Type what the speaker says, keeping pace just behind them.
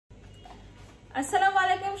আসসালামু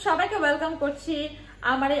আলাইকুম, সবাইকে ওয়েলকাম করছি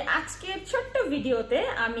আমার আজকের ছোট্ট ভিডিওতে।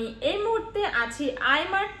 আমি এই মুহূর্তে আছি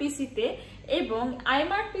আইমার্ট পিসিতে এবং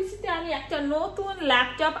আইমার্ট পিসিতে আমি একটা নতুন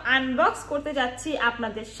ল্যাপটপ আনবক্স করতে যাচ্ছি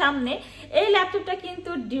আপনাদের সামনে। এই ল্যাপটপটা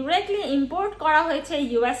কিন্তু ডিরেক্টলি ইম্পোর্ট করা হয়েছে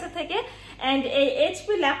ইউএসএ থেকে এন্ড এই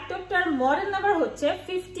এইচপি ল্যাপটপটার মডেল নাম্বার হচ্ছে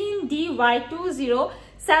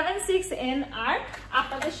 15dy2076nr।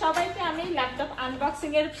 আপনাদের সবাইকে আমি ল্যাপটপ আনবক্সিং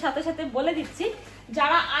এর সাথে সাথে বলে দিচ্ছি,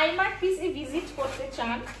 যারা আইমার্ট পিসি ভিজিট করতে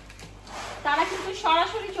চান তারা কিন্তু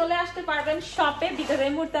সরাসরি চলে আসতে পারবেন শপে, বিকজ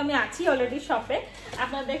এই মুহূর্তে আমি আছি অলরেডি শপে।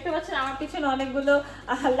 আপনারা দেখতে পাচ্ছেন আমার পিছনে অনেকগুলো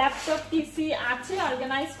ল্যাপটপ পিসি আছে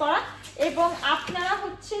অর্গানাইজ করা, এবং আপনারা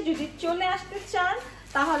হচ্ছে যদি চলে আসতে চান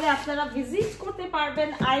তাহলে আপনারা ভিজিট করতে পারবেন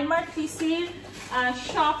আইমার্ট পিসির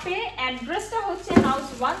শপে। অ্যাড্রেসটা হচ্ছে house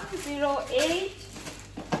 108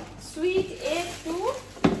 sweet A2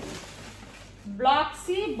 block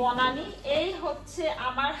C Banani. এই হচ্ছে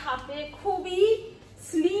আমার হাতে খুবই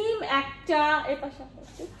স্লিম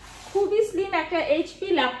একটা এইচপি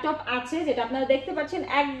ল্যাপটপ আছে, যেটা আপনারা দেখতে পাচ্ছেন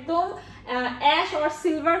একদম অ্যাশ অর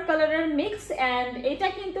সিলভার কালারের মিক্স। এন্ড এটা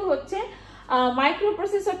কিন্তু হচ্ছে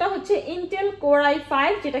মাইক্রোপ্রসেসরটা হচ্ছে ইন্টেল কোর i5,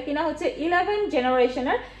 যেটা কিনা হচ্ছে 11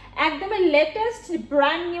 জেনারেশনের একদমই লেটেস্ট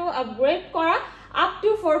ব্র্যান্ড নিউ আপগ্রেড করা up to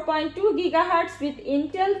 4.2 GHz with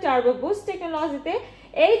Intel turbo boost টেকনোলজিতে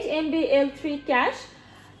HMB L3 ক্যাশ।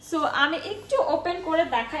 সো আমি একটু ওপেন করে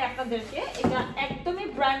দেখাই আপনাদেরকে। এটা একদমই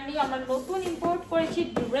ব্র্যান্ড নিউ, আমরা নতুন ইম্পোর্ট করেছি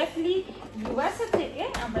ডিরেক্টলি ইউএসএ থেকে।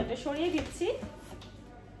 আমরা এটা সরিয়ে দিচ্ছি।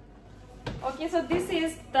 ওকে, so this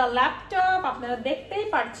is the laptop, আপনারা দেখতেই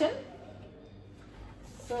পাচ্ছেন।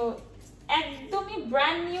 সো একদমই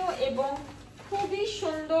ব্র্যান্ড নিউ এবং খুবই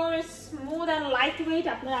সুন্দর, স্মুথ অ্যান্ড লাইট ওয়েট।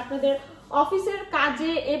 আপনারা আপনাদের অফিসের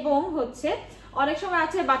কাজে এবং হচ্ছে অনেক সময়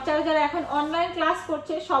আছে বাচ্চারা যারা এখন অনলাইন ক্লাস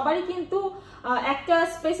করছে সবারই কিন্তু একটা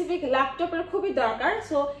স্পেসিফিক ল্যাপটপের খুবই দরকার।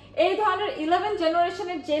 সো এই ধরনের 11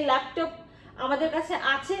 জেনারেশনের যে ল্যাপটপ আমাদের কাছে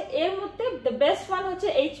আছে এর মধ্যে দ্য বেস্ট ওয়ান হচ্ছে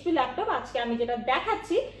এইচপি ল্যাপটপ। আজকে আমি যেটা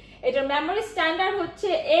দেখাচ্ছি এটার মেমোরি স্ট্যান্ডার্ড হচ্ছে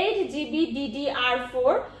 8GB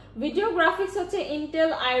DDR4, ভিডিও গ্রাফিক্স হচ্ছে Intel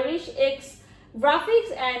Irish x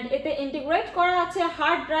graphics and এতে ইন্টিগ্রেট করা আছে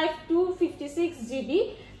hard drive 256GB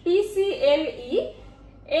PCIe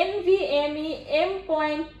NVMe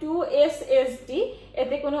M.2 SSD।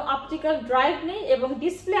 এতে কোনো অপটিক্যাল ড্রাইভ নেই এবং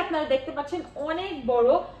ডিসপ্লে আপনারা দেখতে পাচ্ছেন অনেক বড়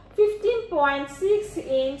 15.6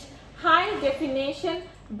 inch high definition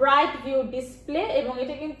BrightView display. এবং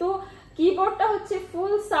এটা কিন্তু কিবোর্ডটা হচ্ছে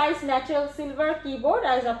ফুল size natural silver keyboard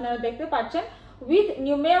as আপনারা দেখতে পাচ্ছেন উইথ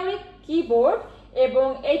numeric কিবোর্ড। এবং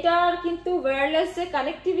এটার কিন্তু ওয়্যারলেস যে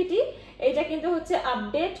কানেক্টিভিটি এটা কিন্তু হচ্ছে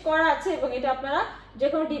আপডেট করা আছে এবং এটা আপনারা যে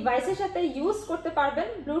কোনো ডিভাইসের সাথে ইউজ করতে পারবেন।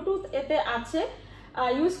 ব্লুটুথ এতে আছে,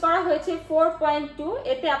 ইউজ করা হয়েছে 4.2।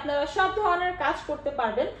 এতে আপনারা সব ধরনের কাজ করতে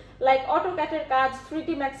পারবেন, লাইক অটোক্যাটের কাজ, 3D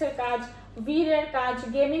Max এর কাজ, ভির এর কাজ,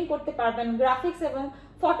 গেমিং করতে পারবেন, গ্রাফিক্স এবং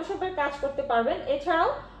ফটোশপের কাজ করতে পারবেন। এছাড়াও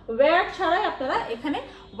ওয়্যার ছাড়াই আপনারা এখানে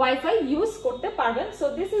ওয়াইফাই ইউজ করতে পারবেন। So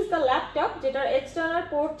this is the laptop, যেটার এক্সটার্নাল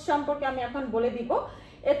পোর্ট সম্পর্কে আমি এখন বলে দিব।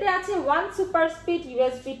 এতে আছে 1 super speed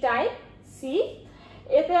USB type C,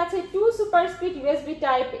 এতে আছে 2 সুপার স্পিড USB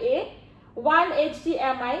টাইপ এ, 1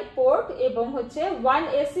 HDMI পোর্ট এবং হচ্ছে 1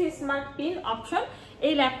 AC স্মার্ট পিন অপশন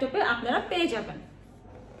এই ল্যাপটপে আপনারা পেয়ে যাবেন।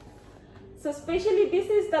 So specially this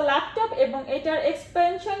is the laptop এবং এটার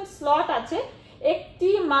এক্সপেনশন স্লট আছে, একটি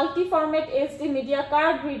multi format SD media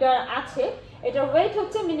card reader আছে। এটার ওয়েট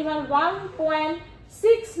হচ্ছে minimum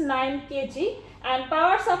 1.69 kg and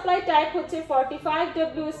power supply type হচ্ছে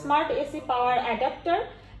 45W smart AC power adapter.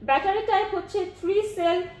 Battery type হচ্ছে 3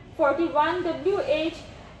 সেল 41WH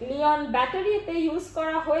লিওন ব্যাটারিতে ইউজ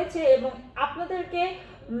করা হয়েছে। এবং আপনাদেরকে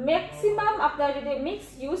ম্যাক্সিমাম আপনারা যদি মিক্স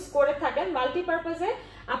ইউজ করে থাকেন মাল্টিপারপাজে,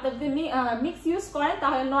 আপনারা যদি মিক্স ইউজ করেন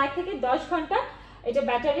তাহলে 9 থেকে 10 ঘন্টা এটা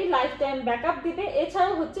ব্যাটারি লাইফ টাইম ব্যাকআপ দিবে।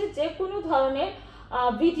 এছাড়াও হচ্ছে যে কোনো ধরনের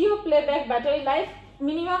video playback battery life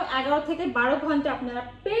minimum 11 থেকে 12 ঘন্টা আপনারা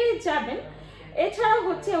পেয়ে যাবেন। এছাড়াও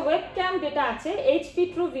হচ্ছে ওয়েবক্যাম যেটা আছে HP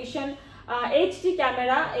true vision HD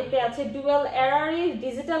camera, এতে আছে ডুয়াল এআরই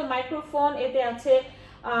ডিজিটাল মাইক্রোফোন, এতে আছে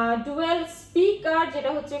ডুয়াল স্পিকার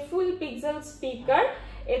যেটা হচ্ছে ফুল পিক্সেল স্পিকার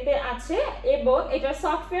এতে আছে। এবং এটার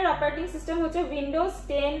সফটওয়্যার অপারেটিং সিস্টেম হচ্ছে Windows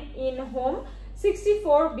 10 in home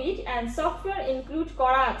 64 bit and software include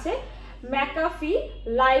করা আছে McAfee,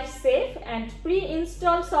 life safe and pre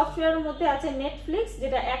install সফটওয়্যারের মধ্যে আছে নেটফ্লিক্স,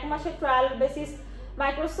 যেটা 1 মাসের trial basis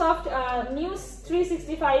Microsoft news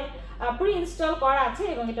 365 pre install করা আছে।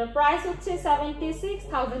 এবং এটার প্রাইস হচ্ছে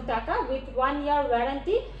 76,000 টাকা উইথ 1 ইয়ার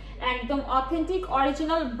ওয়ারেন্টি। একদম authentic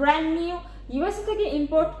original brand new USA থেকে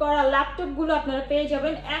ইম্পোর্ট করা ল্যাপটপ গুলো আপনারা পেয়ে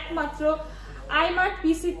যাবেন একমাত্র আইমার্ট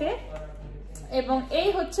পিসিতে। এবং এই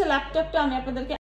হচ্ছে ল্যাপটপটা আমি আপনাদেরকে